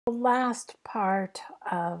The last part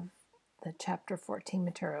of the chapter 14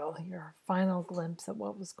 material, your final glimpse of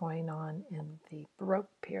what was going on in the Baroque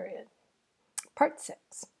period. Part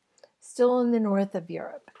 6, still in the north of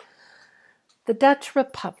Europe. The Dutch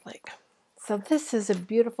Republic. So this is a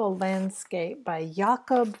beautiful landscape by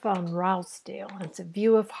Jacob van Ruysdael. It's a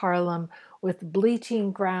view of Haarlem with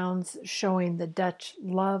bleaching grounds showing the Dutch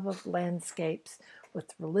love of landscapes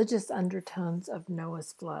with religious undertones of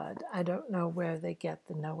Noah's flood. I don't know where they get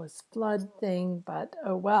the Noah's flood thing, but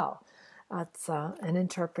oh well, that's an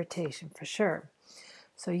interpretation for sure.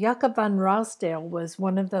 So Jacob van Ruysdael was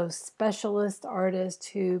one of those specialist artists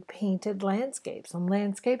who painted landscapes, and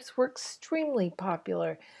landscapes were extremely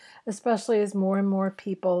popular, especially as more and more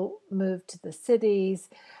people moved to the cities.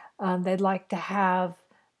 They'd like to have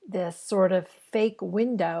this sort of fake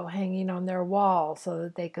window hanging on their wall so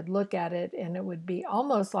that they could look at it and it would be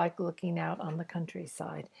almost like looking out on the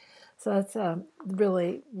countryside. So that's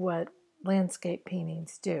really what landscape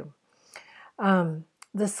paintings do.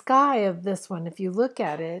 The sky of this one, if you look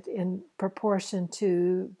at it in proportion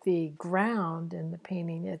to the ground in the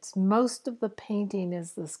painting, it's most of the painting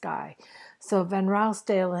is the sky. So Van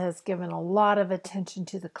Ruysdael has given a lot of attention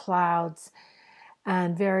to the clouds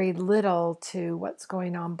and very little to what's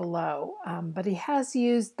going on below. But he has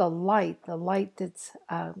used the light that's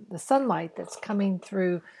the sunlight that's coming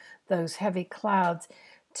through those heavy clouds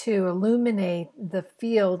to illuminate the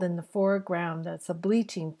field in the foreground. That's a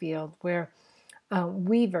bleaching field where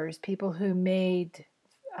weavers, people who made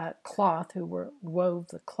cloth, wove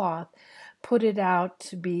the cloth, put it out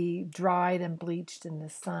to be dried and bleached in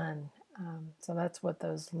the sun. So that's what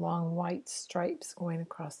those long white stripes going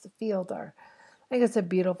across the field are. I think it's a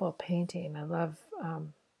beautiful painting. I love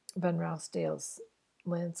Van Ruysdael's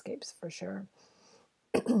landscapes for sure.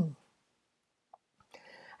 And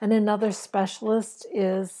another specialist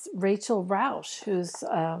is Rachel Rausch, who's,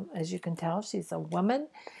 as you can tell, she's a woman,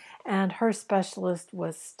 and her specialist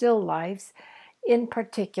was still lifes, in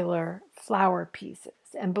particular flower pieces.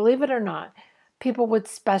 And believe it or not, people would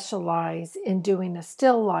specialize in doing a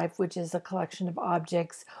still life, which is a collection of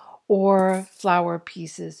objects, or flower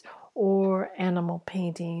pieces, or animal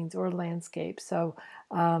paintings, or landscapes. So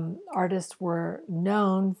artists were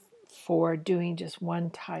known for doing just one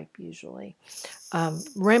type usually.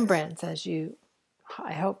 Rembrandt's,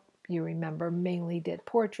 I hope you remember, mainly did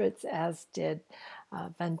portraits, as did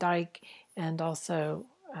Van Dyck and also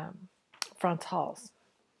Frans Hals.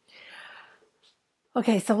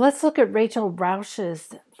 Okay, so let's look at Rachel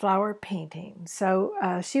Rausch's flower painting.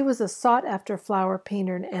 So she was a sought-after flower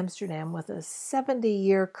painter in Amsterdam with a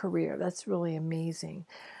 70-year career. That's really amazing.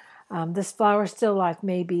 This flower still life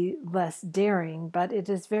may be less daring, but it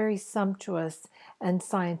is very sumptuous and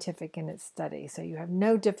scientific in its study. So you have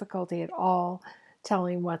no difficulty at all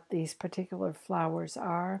telling what these particular flowers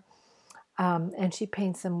are. And she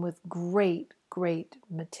paints them with great, great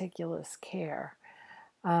meticulous care.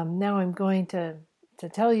 Now I'm going to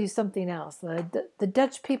tell you something else. The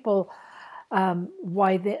Dutch people,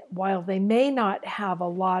 while they may not have a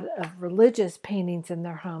lot of religious paintings in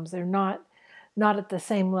their homes, they're not at the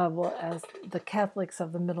same level as the Catholics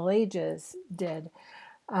of the Middle Ages did.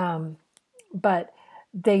 But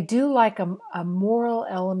they do like a moral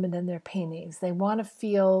element in their paintings. They want to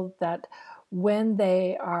feel that when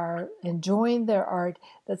they are enjoying their art,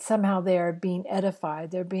 that somehow they are being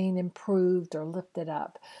edified, they're being improved or lifted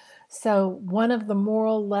up. So one of the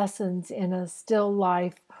moral lessons in a still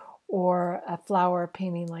life or a flower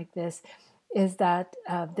painting like this is that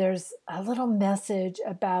there's a little message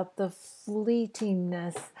about the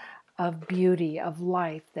fleetingness of beauty, of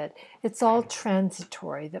life, that it's all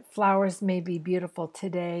transitory, that flowers may be beautiful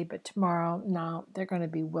today, but tomorrow, no, they're going to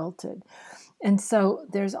be wilted. And so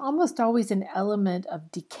there's almost always an element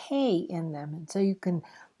of decay in them. And so you can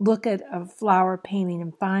look at a flower painting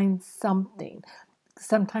and find something.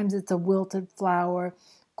 Sometimes it's a wilted flower.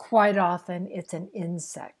 Quite often it's an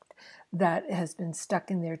insect that has been stuck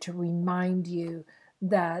in there to remind you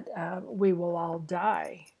that we will all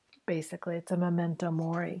die. Basically, it's a memento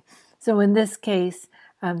mori. So in this case,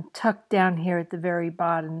 tucked down here at the very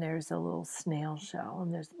bottom, there's a little snail shell,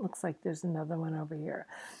 and looks like there's another one over here.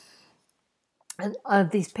 And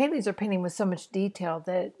these paintings are painted with so much detail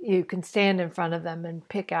that you can stand in front of them and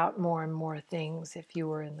pick out more and more things if you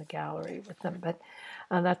were in the gallery with them. But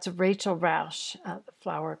that's Rachel Rausch, the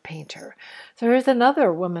flower painter. So here's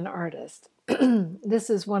another woman artist. This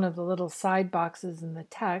is one of the little side boxes in the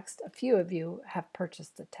text. A few of you have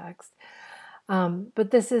purchased the text. But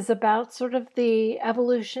this is about sort of the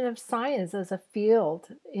evolution of science as a field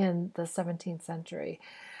in the 17th century.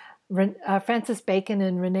 Francis Bacon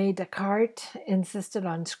and René Descartes insisted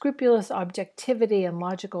on scrupulous objectivity and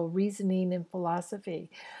logical reasoning in philosophy.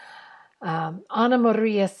 Anna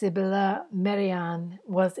Maria Sibylla Merian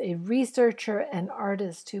was a researcher and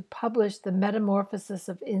artist who published The Metamorphosis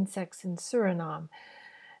of Insects in Suriname.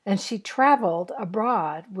 And she traveled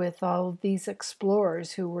abroad with all of these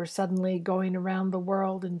explorers who were suddenly going around the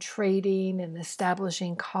world and trading and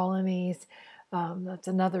establishing colonies. That's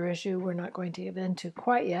another issue we're not going to get into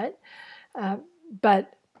quite yet.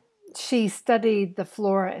 But she studied the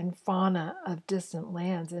flora and fauna of distant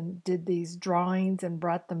lands and did these drawings and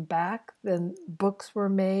brought them back. Then books were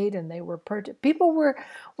made and they were purchased. People were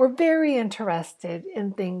very interested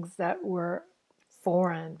in things that were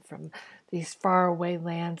foreign from these faraway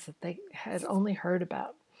lands that they had only heard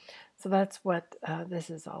about. So that's what this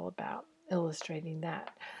is all about, illustrating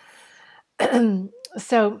that.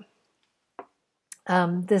 So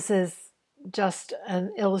this is just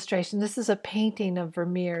an illustration. This is a painting of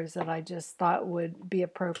Vermeer's that I just thought would be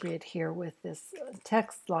appropriate here with this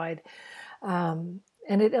text slide. And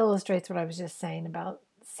it illustrates what I was just saying about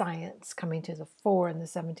science coming to the fore in the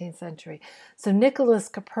 17th century. So Nicholas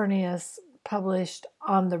Copernicus published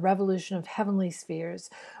On the Revolution of Heavenly Spheres,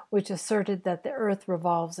 which asserted that the earth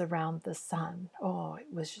revolves around the sun. Oh, it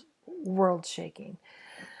was world-shaking.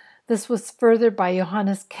 This was furthered by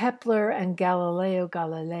Johannes Kepler and Galileo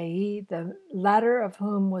Galilei, the latter of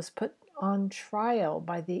whom was put on trial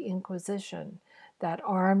by the Inquisition, that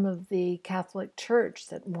arm of the Catholic Church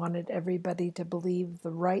that wanted everybody to believe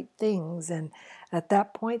the right things. And at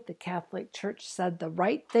that point, the Catholic Church said the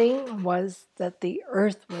right thing was that the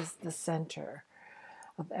earth was the center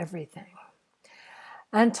of everything.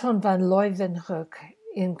 Anton van Leeuwenhoek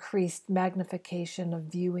increased magnification of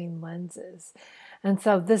viewing lenses. And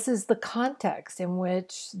so this is the context in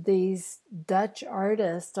which these Dutch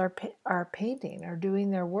artists are painting, are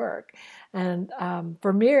doing their work. And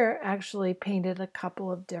Vermeer actually painted a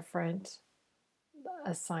couple of different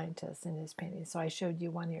scientists in his painting. So I showed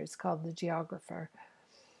you one here. It's called The Geographer.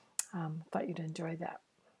 Thought you'd enjoy that.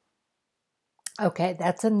 Okay,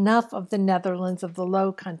 that's enough of the Netherlands, of the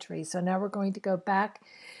Low Countries. So now we're going to go back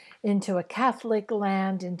into a Catholic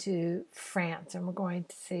land, into France, and we're going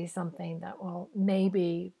to see something that will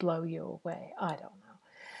maybe blow you away. I don't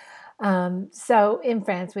know. So in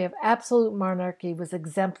France, we have absolute monarchy was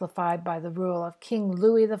exemplified by the rule of King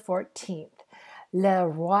Louis XIV, Le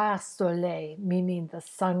Roi Soleil, meaning the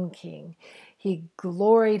Sun King. He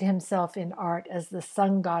gloried himself in art as the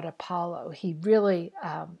sun god Apollo. He really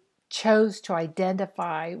chose to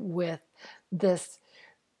identify with this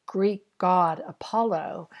Greek god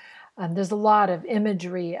Apollo. There's a lot of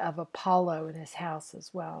imagery of Apollo in his house as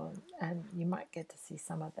well, and you might get to see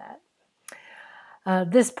some of that.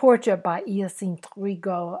 This portrait by Hyacinthe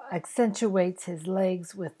Rigaud accentuates his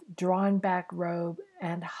legs with drawn back robe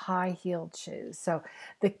and high-heeled shoes. So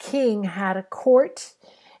the king had a court,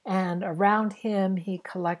 and around him he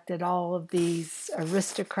collected all of these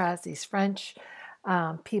aristocrats, these French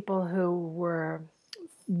people who were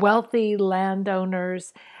wealthy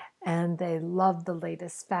landowners, and they loved the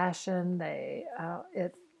latest fashion.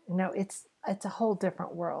 It's a whole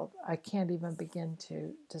different world. I can't even begin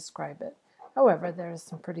to describe it. However, there's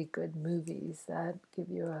some pretty good movies that give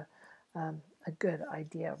you a good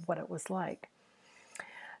idea of what it was like.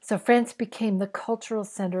 So France became the cultural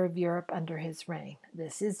center of Europe under his reign.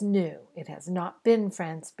 This is new. It has not been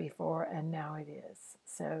France before, and now it is.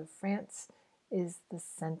 So France is the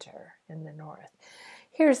center in the north.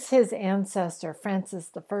 Here's his ancestor,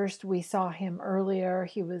 Francis I. We saw him earlier.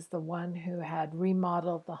 He was the one who had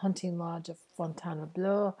remodeled the hunting lodge of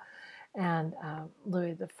Fontainebleau, and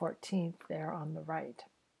Louis XIV there on the right.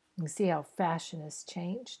 You see how fashion has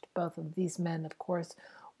changed. Both of these men, of course,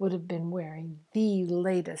 would have been wearing the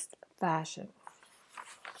latest fashion.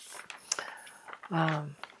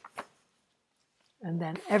 And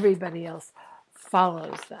then everybody else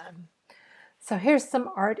follows them. So here's some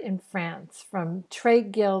art in France, from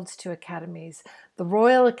trade guilds to academies. The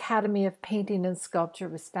Royal Academy of Painting and Sculpture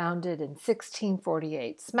was founded in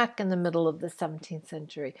 1648, smack in the middle of the 17th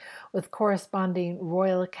century, with corresponding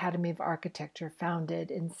Royal Academy of Architecture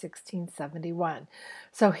founded in 1671.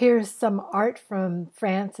 So here's some art from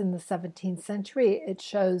France in the 17th century. It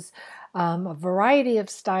shows a variety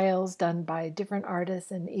of styles done by different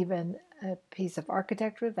artists, and even a piece of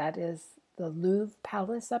architecture, that is the Louvre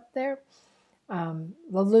Palace up there.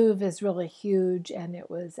 The Louvre is really huge, and it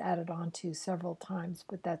was added on to several times,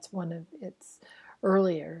 but that's one of its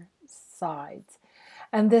earlier sides.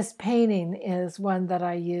 And this painting is one that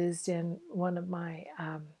I used in one of my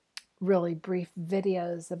really brief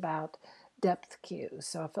videos about depth cues.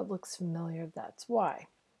 So if it looks familiar, that's why.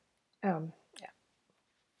 Yeah.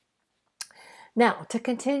 Now, to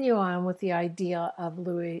continue on with the idea of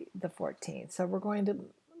Louis XIV. So we're going to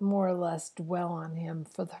more or less dwell on him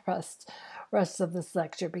for the rest of this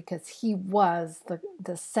lecture because he was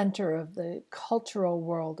the center of the cultural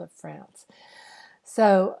world of France.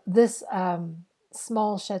 So this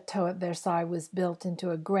small chateau at Versailles was built into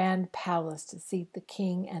a grand palace to seat the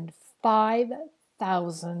king and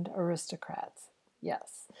 5,000 aristocrats.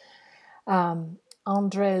 Yes.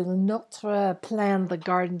 André Le Nôtre planned the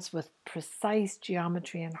gardens with precise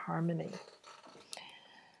geometry and harmony.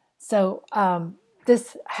 So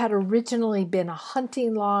this had originally been a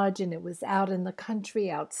hunting lodge, and it was out in the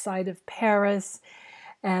country outside of Paris,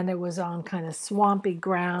 and it was on kind of swampy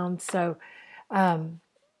ground. So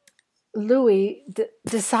Louis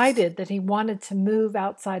decided that he wanted to move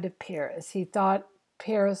outside of Paris. He thought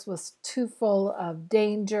Paris was too full of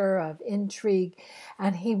danger, of intrigue,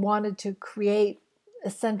 and he wanted to create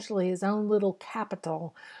essentially his own little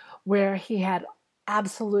capital where he had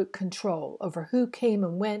absolute control over who came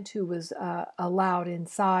and went, who was allowed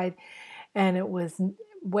inside, and it was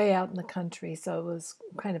way out in the country, so it was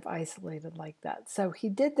kind of isolated like that. So he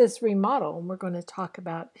did this remodel, and we're going to talk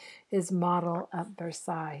about his model at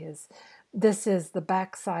Versailles. This is the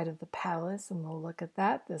back side of the palace, and we'll look at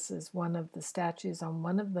that. This is one of the statues on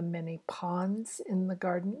one of the many ponds in the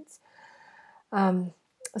gardens.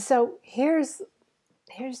 So here's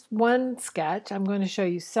one sketch. I'm going to show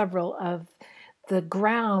you several of the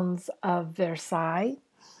grounds of Versailles.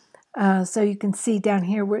 So you can see down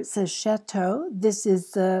here where it says Chateau. This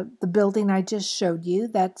is the building I just showed you.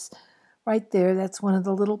 That's right there. That's one of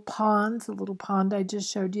the little ponds, the little pond I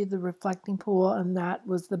just showed you, the reflecting pool, and that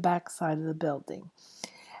was the back side of the building.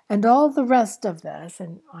 And all the rest of this,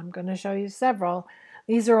 and I'm going to show you several,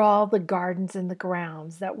 these are all the gardens and the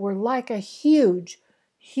grounds that were like a huge,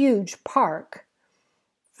 huge park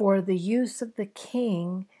for the use of the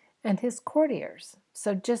king and his courtiers.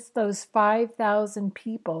 So just those 5,000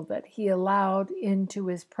 people that he allowed into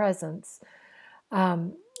his presence,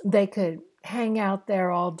 they could hang out there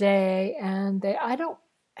all day, and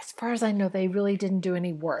as far as I know, they really didn't do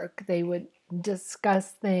any work. They would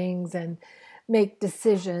discuss things and make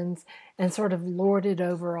decisions and sort of lord it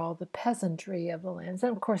over all the peasantry of the lands.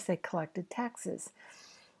 And of course, they collected taxes.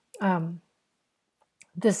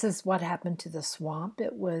 This is what happened to the swamp.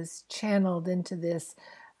 It was channeled into this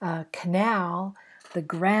canal, the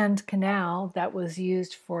Grand Canal, that was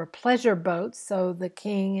used for pleasure boats. So the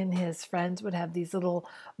king and his friends would have these little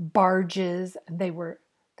barges, and they were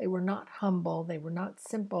not humble, they were not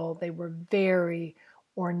simple, they were very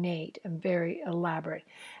ornate and very elaborate.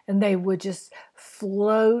 And they would just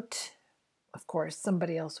float. Of course,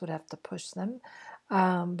 somebody else would have to push them.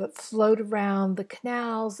 But float around the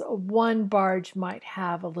canals. One barge might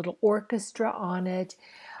have a little orchestra on it,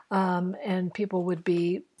 and people would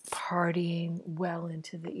be partying well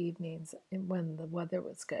into the evenings when the weather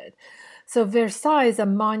was good. So Versailles is a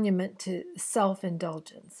monument to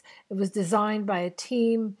self-indulgence. It was designed by a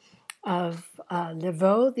team of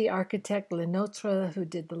Levaux, the architect, Le Nôtre, who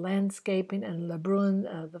did the landscaping, and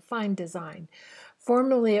Lebrun, the fine design.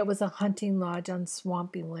 Formerly, it was a hunting lodge on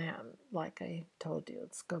swampy land, like I told you.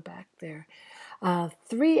 Let's go back there.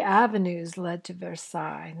 3 avenues led to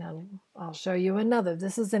Versailles. Now, I'll show you another.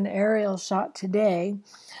 This is an aerial shot today.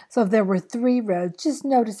 So there were 3 roads. Just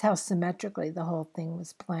notice how symmetrically the whole thing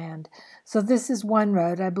was planned. So this is one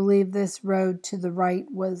road. I believe this road to the right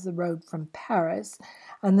was the road from Paris.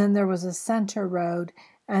 And then there was a center road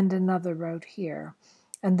and another road here.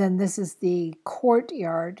 And then this is the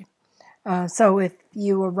courtyard. So if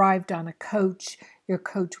you arrived on a coach, your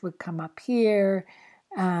coach would come up here,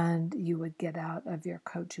 and you would get out of your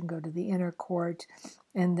coach and go to the inner court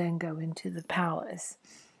and then go into the palace.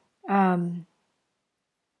 And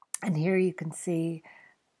here you can see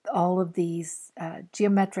all of these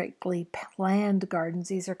geometrically planned gardens.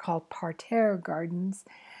 These are called parterre gardens,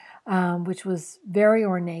 which was very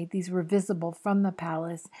ornate. These were visible from the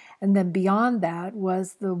palace. And then beyond that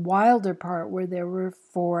was the wilder part where there were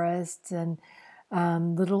forests and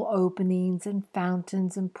little openings and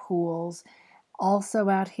fountains and pools. Also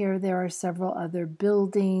out here, there are several other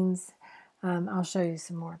buildings. I'll show you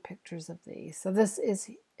some more pictures of these. So this is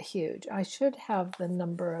huge. I should have the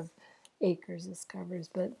number of acres this covers,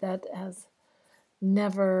 but that has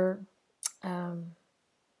never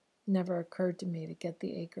occurred to me to get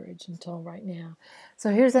the acreage until right now. So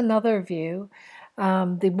here's another view.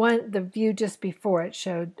 The view just before it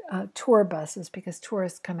showed tour buses, because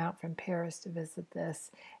tourists come out from Paris to visit this,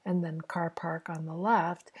 and then car park on the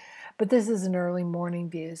left. But this is an early morning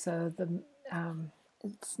view, so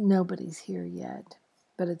nobody's here yet.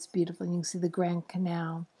 but it's beautiful. You can see the Grand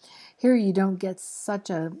Canal. Here you don't get such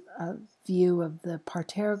a view of the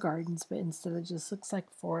parterre gardens, but instead it just looks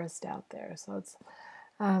like forest out there. So it's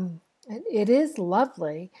it is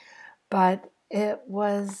lovely, but it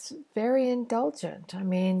was very indulgent. I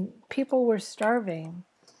mean, people were starving.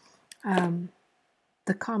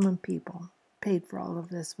 The common people paid for all of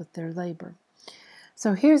this with their labor.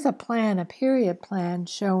 So here's a plan, a period plan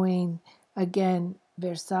showing, again,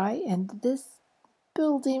 Versailles. And this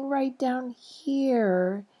building right down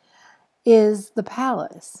here is the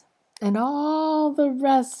palace. And all the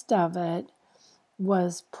rest of it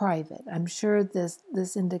was private. I'm sure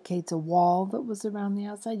this indicates a wall that was around the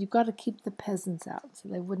outside. You've got to keep the peasants out, so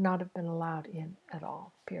they would not have been allowed in at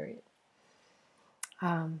all, period.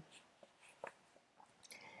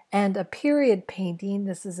 And a period painting,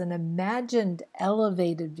 this is an imagined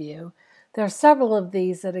elevated view. There are several of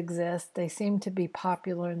these that exist. They seem to be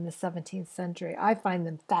popular in the 17th century. I find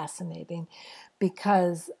them fascinating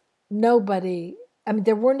because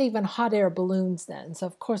there weren't even hot air balloons then. So,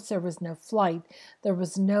 of course, there was no flight. There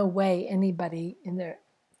was no way anybody in there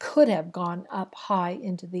could have gone up high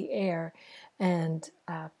into the air and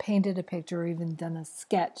painted a picture or even done a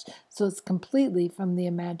sketch. So it's completely from the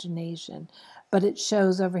imagination. But it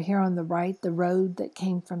shows over here on the right the road that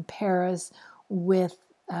came from Paris with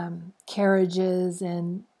carriages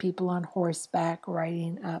and people on horseback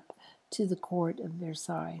riding up to the court of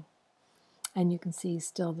Versailles. And you can see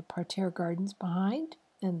still the parterre gardens behind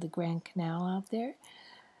and the Grand Canal out there.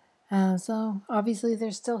 So obviously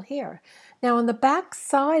they're still here. Now on the back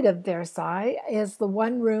side of Versailles is the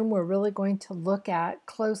one room we're really going to look at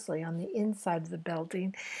closely on the inside of the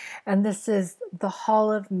building. And this is the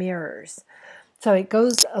Hall of Mirrors. So it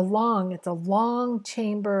goes along, it's a long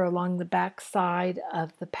chamber along the back side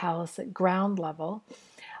of the palace at ground level.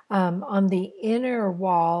 On the inner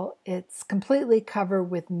wall, it's completely covered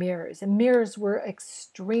with mirrors. And mirrors were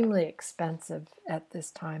extremely expensive at this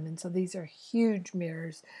time. And so these are huge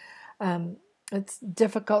mirrors. It's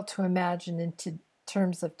difficult to imagine in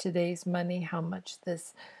terms of today's money how much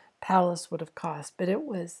this palace would have cost, but it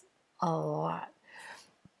was a lot.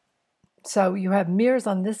 So you have mirrors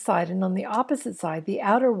on this side, and on the opposite side, the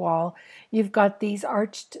outer wall, you've got these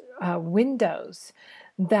arched windows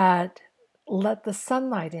that let the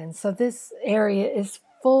sunlight in. So this area is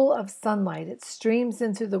full of sunlight. It streams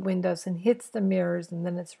in through the windows and hits the mirrors, and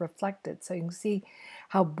then it's reflected. So you can see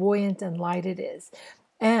how buoyant and light it is.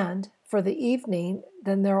 And for the evening,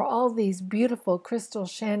 then there are all these beautiful crystal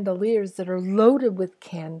chandeliers that are loaded with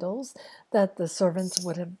candles that the servants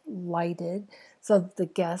would have lighted so that the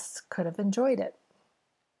guests could have enjoyed it.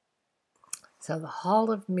 So the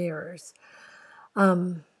Hall of Mirrors.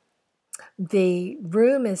 The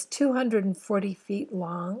room is 240 feet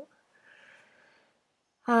long.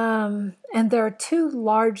 And there are two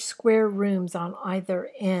large square rooms on either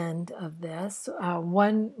end of this.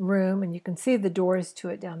 One room, and you can see the doors to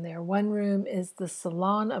it down there. One room is the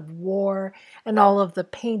Salon of War, and all of the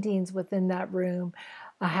paintings within that room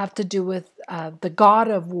have to do with the god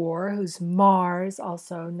of war, who's Mars,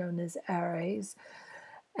 also known as Ares.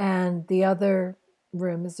 And the other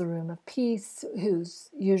room is the room of peace, who's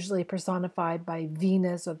usually personified by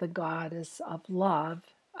Venus, or the goddess of love.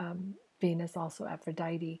 Venus, also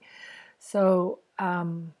Aphrodite. So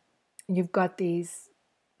you've got these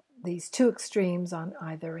two extremes on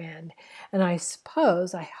either end. And I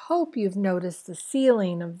hope you've noticed the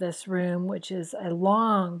ceiling of this room, which is a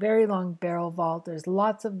long, very long barrel vault. There's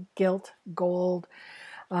lots of gilt gold.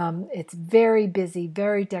 It's very busy,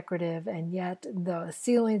 very decorative, and yet the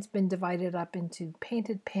ceiling's been divided up into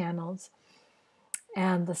painted panels.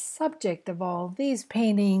 And the subject of all these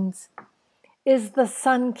paintings is the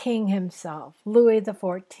Sun King himself, Louis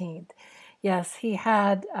XIV. Yes, he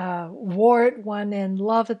had war at one end,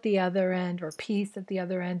 love at the other end, or peace at the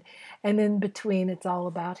other end, and in between it's all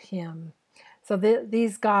about him. So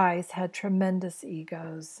these guys had tremendous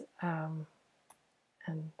egos and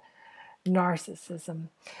narcissism.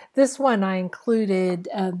 This one I included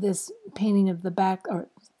this painting of the back, or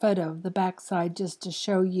photo of the backside, just to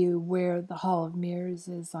show you where the Hall of Mirrors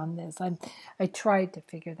is on this. I tried to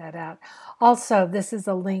figure that out. Also, this is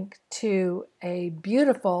a link to a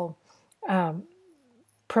beautiful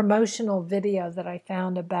promotional video that I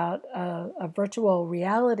found about a virtual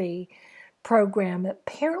reality program.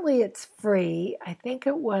 Apparently it's free. I think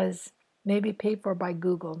it was maybe paid for by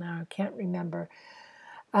Google. Now I can't remember.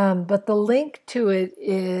 But the link to it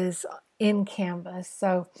is in Canvas.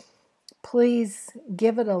 So please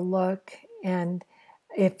give it a look. And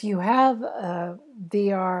If you have a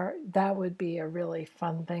VR, that would be a really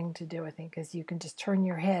fun thing to do, I think, because you can just turn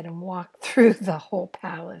your head and walk through the whole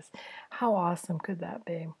palace. How awesome could that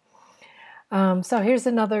be? So here's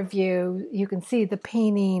another view. You can see the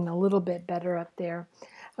painting a little bit better up there.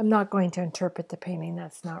 I'm not going to interpret the painting.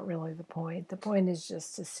 That's not really the point. The point is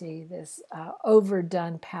just to see this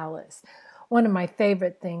overdone palace. One of my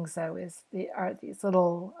favorite things, though, are these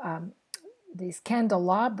little these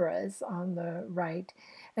candelabras on the right.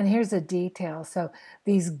 And here's a detail. So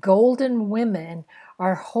these golden women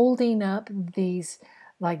are holding up these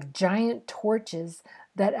like giant torches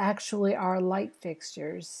that actually are light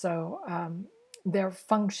fixtures. So they're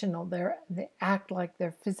functional. They act like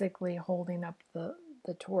they're physically holding up the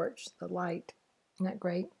torch, the light. Isn't that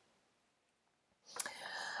great?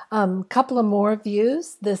 Couple of more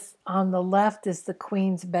views. This on the left is the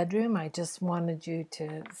Queen's bedroom. I just wanted you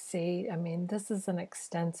to see. I mean, this is an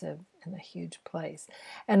extensive and a huge place.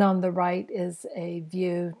 And on the right is a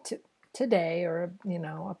view today, or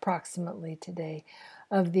approximately today,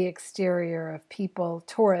 of the exterior of people,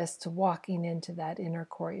 tourists walking into that inner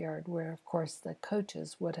courtyard, where, of course, the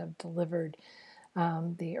coaches would have delivered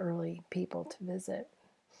the early people to visit.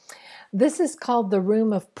 This is called the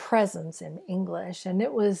Room of Presence in English, and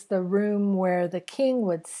it was the room where the king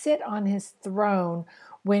would sit on his throne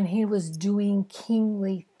when he was doing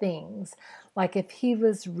kingly things, like if he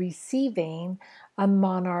was receiving a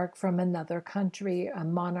monarch from another country, a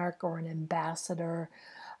monarch or an ambassador,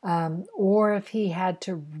 or if he had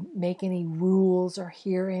to make any rules or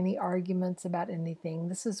hear any arguments about anything.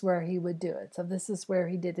 This is where he would do it. So this is where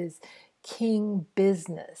he did his king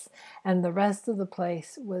business, and the rest of the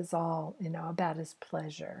place was all about his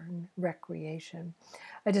pleasure and recreation.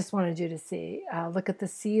 I just wanted you to see, look at the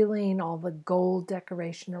ceiling, all the gold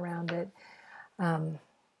decoration around it.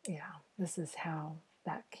 Yeah, this is how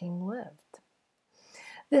that king lived.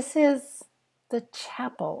 This is the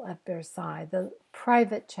chapel at Versailles, the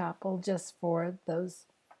private chapel just for those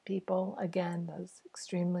people, again, those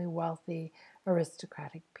extremely wealthy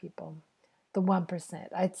aristocratic people. The 1%.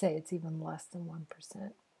 I'd say it's even less than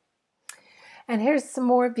 1%. And here's some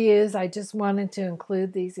more views. I just wanted to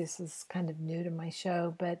include these. This is kind of new to my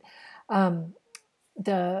show, but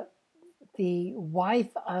the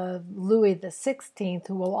wife of Louis XVI,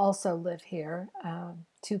 who will also live here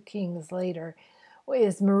 2 kings later,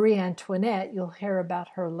 is Marie Antoinette. You'll hear about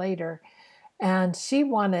her later. And she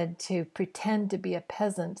wanted to pretend to be a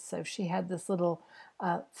peasant, so she had this little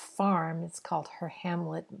farm. It's called her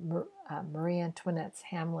hamlet, Marie Antoinette's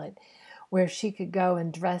hamlet, where she could go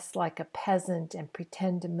and dress like a peasant and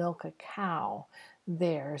pretend to milk a cow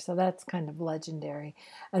there. So that's kind of legendary.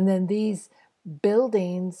 And then these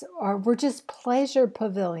buildings were just pleasure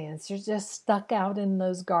pavilions. They're just stuck out in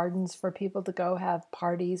those gardens for people to go have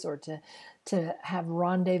parties or to have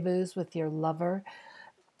rendezvous with your lover.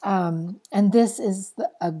 And this is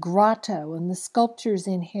a grotto, and the sculptures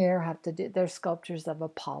in here they're sculptures of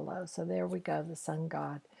Apollo. So there we go, the sun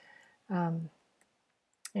god.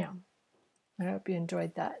 Yeah, I hope you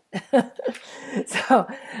enjoyed that. So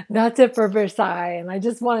that's it for Versailles, and I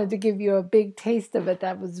just wanted to give you a big taste of it.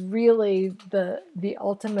 That was really the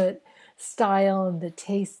ultimate style and the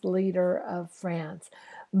taste leader of France.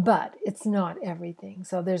 But it's not everything.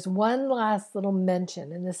 So there's one last little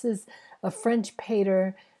mention, and this is a French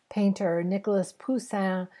painter, Nicolas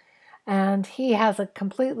Poussin, and he has a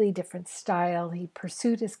completely different style. He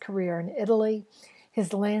pursued his career in Italy.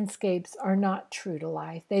 His landscapes are not true to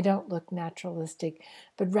life. They don't look naturalistic,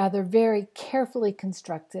 but rather very carefully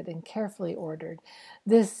constructed and carefully ordered.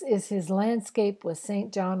 This is his landscape with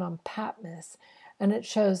St. John on Patmos, and it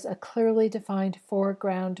shows a clearly defined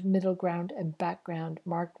foreground, middle ground, and background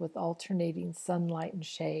marked with alternating sunlight and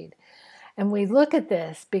shade. And we look at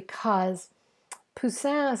this because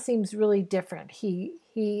Poussin seems really different.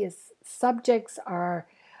 His subjects are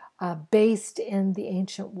based in the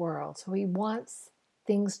ancient world, so he wants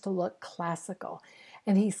things to look classical.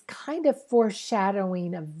 And he's kind of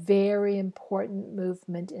foreshadowing a very important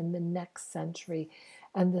movement in the next century,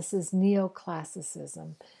 and this is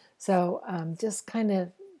neoclassicism. So just kind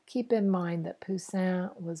of keep in mind that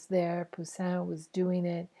Poussin was there, Poussin was doing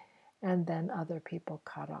it, and then other people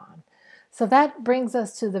caught on. So that brings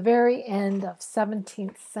us to the very end of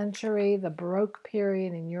 17th century, the Baroque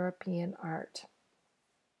period in European art.